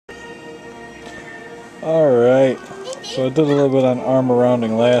Alright, so I did a little bit on armor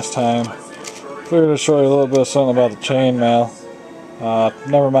rounding last time. Figured to show you a little bit of something about the chainmail.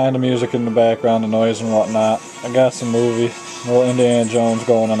 Never mind the music in the background, the noise and whatnot. I got some movie, a little Indiana Jones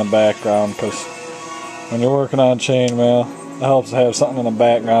going in the background, because when you're working on chainmail, it helps to have something in the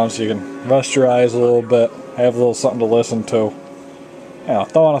background so you can rest your eyes a little bit, have a little something to listen to. You know,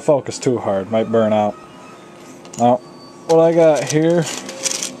 don't want to focus too hard, might burn out. Now, what I got here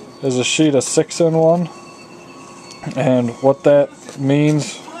is a sheet of 6-in-1, and what that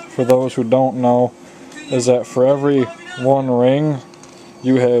means for those who don't know is that for every one ring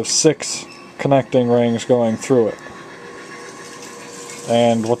you have 6 connecting rings going through it.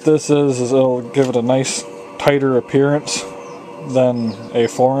 And what this is it'll give it a nice tighter appearance than a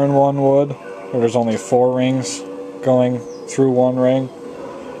 4-in-1 would, where there's only 4 rings going through one ring,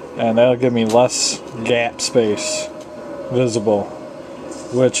 and that'll give me less gap space visible,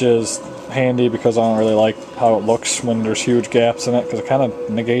 which is handy because I don't really like how it looks when there's huge gaps in it, because it kind of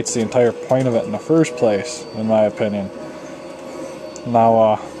negates the entire point of it in the first place, in my opinion.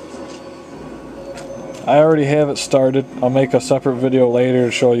 Now, I already have it started. I'll make a separate video later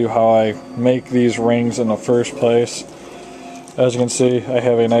to show you how I make these rings in the first place. As you can see, I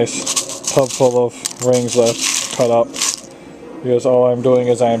have a nice tub full of rings that's cut up, because all I'm doing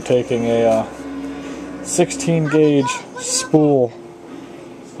is I'm taking a 16 gauge spool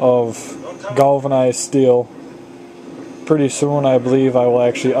of galvanized steel. Pretty soon I believe I will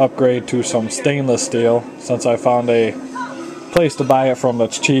actually upgrade to some stainless steel, since I found a place to buy it from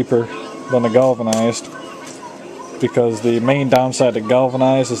that's cheaper than the galvanized. Because the main downside to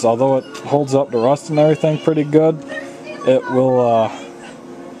galvanized is, although it holds up to rust and everything pretty good, it will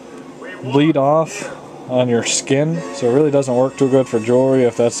bleed off on your skin, so it really doesn't work too good for jewelry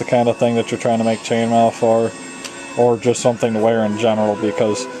if that's the kind of thing that you're trying to make chainmail for, or just something to wear in general,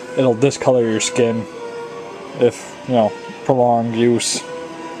 because it'll discolor your skin if, you know, prolonged use.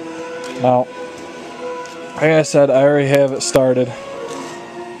 Now, like I said, I already have it started.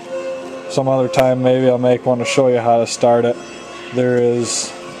 Some other time maybe I'll make one to show you how to start it. There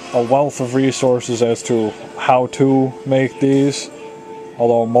is a wealth of resources as to how to make these,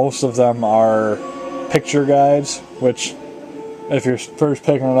 although most of them are picture guides, which if you're first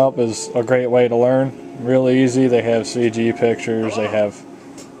picking it up is a great way to learn. Really easy. They have CG pictures, they have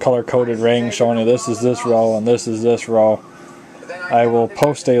color-coded rings showing you this is this row and this is this row. I will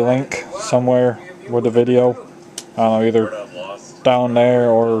post a link somewhere with the video, I don't know, either down there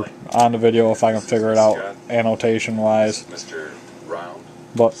or on the video if I can figure it out annotation wise.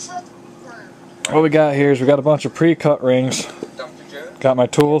 But what we got here is we got a bunch of pre-cut rings. Got my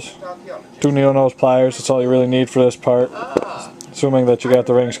tools, 2 needle nose pliers, that's all you really need for this part, assuming that you got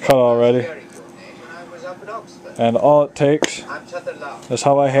the rings cut already. And all it takes is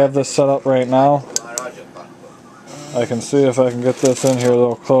how I have this set up right now. I can see if I can get this in here a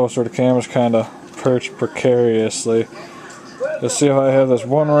little closer. The camera's kind of perched precariously. Let's see if I have this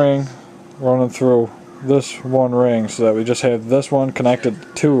one ring running through this one ring, so that we just have this one connected to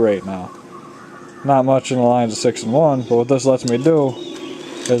 2 right now. Not much in the lines of 6-in-1, but what this lets me do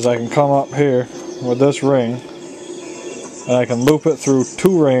is I can come up here with this ring and I can loop it through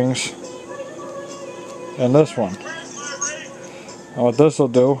 2 rings and this one. And what this will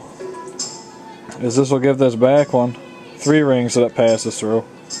do is this will give this back one 3 rings that it passes through.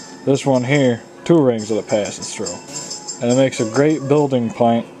 This one here, 2 rings that it passes through. And it makes a great building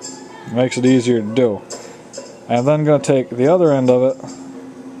point. It makes it easier to do. I'm then going to take the other end of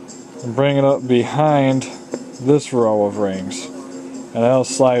it and bring it up behind this row of rings. And that'll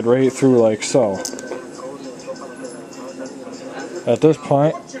slide right through like so. At this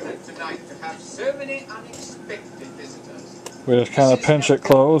point, we just kind of pinch it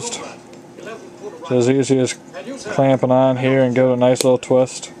closed. It's as easy as clamping on here and give it a nice little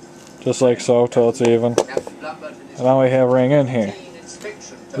twist, just like so, till it's even. And now we have a ring in here.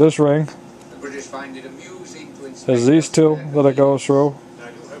 This ring has these 2 that it goes through,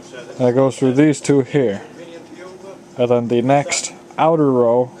 and it goes through these 2 here. And then the next outer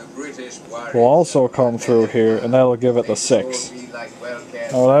row will also come through here, and that'll give it the 6.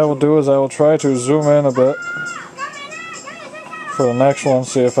 Now what I will do is I will try to zoom in a bit for the next one,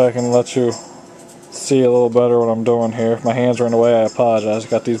 see if I can let you see a little better what I'm doing here. If my hands are in the way, I apologize.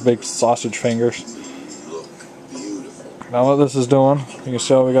 I've got these big sausage fingers. Now what this is doing, you can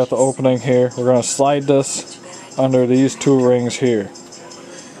see how we got the opening here. We're going to slide this under these 2 rings here.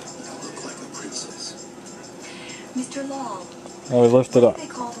 Now we lift it up.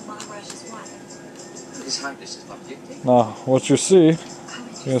 Now what you see, you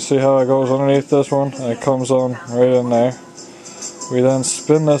can see how it goes underneath this one and it comes on right in there. We then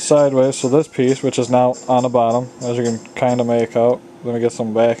spin this sideways, so this piece, which is now on the bottom, as you can kind of make out. Let me get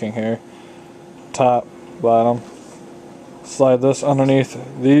some backing here. Top, bottom. Slide this underneath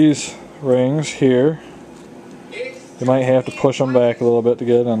these rings here. You might have to push them back a little bit to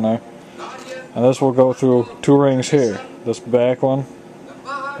get it in there. And this will go through 2 rings here. This back one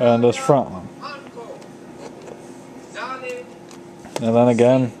and this front one. And then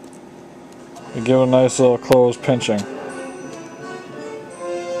again, you give it a nice little closed pinching.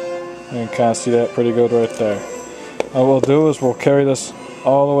 You can kind of see that pretty good right there. And what we'll do is we'll carry this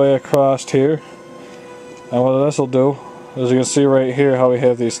all the way across here. And what this will do, as you can see right here how we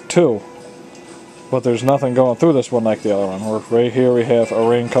have these 2. But there's nothing going through this one like the other one. Right here we have a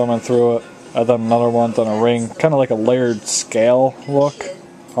ring coming through it. And then another one, then a ring. Kind of like a layered scale look.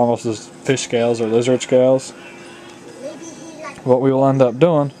 Almost as fish scales or lizard scales. What we will end up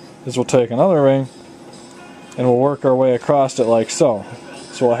doing is we'll take another ring and we'll work our way across it like so.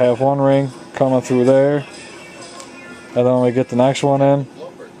 So we'll have one ring coming through there, and then when we get the next one in,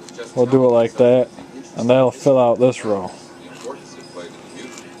 we'll do it like that, and that'll fill out this row.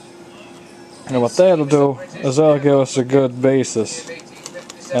 And what that'll do is that'll give us a good basis.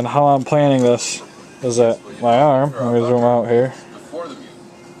 And how I'm planning this is that my arm, let me zoom out here,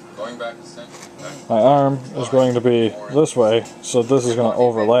 my arm is going to be this way, so this is going to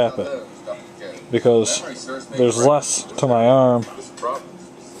overlap it. Because there's less to my arm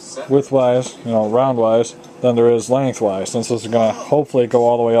width-wise, you know, round-wise, than there is length-wise, since this is going to hopefully go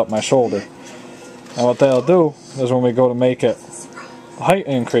all the way up my shoulder. And what that'll do is when we go to make it height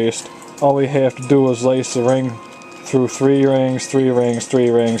increased, all we have to do is lace the ring through 3 rings, 3 rings, 3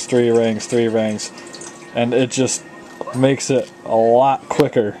 rings, 3 rings, 3 rings, and it just makes it a lot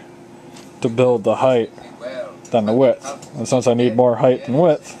quicker to build the height than the width. And since I need more height than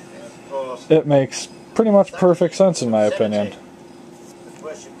width, it makes pretty much perfect sense in my opinion.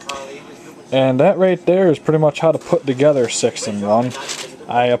 And that right there is pretty much how to put together 6 in 1.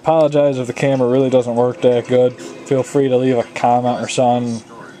 I apologize if the camera really doesn't work that good. Feel free to leave a comment or something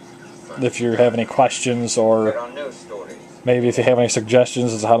if you have any questions, or maybe if you have any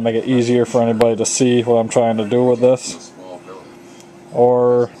suggestions as to how to make it easier for anybody to see what I'm trying to do with this,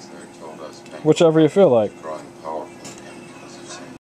 or whichever you feel like.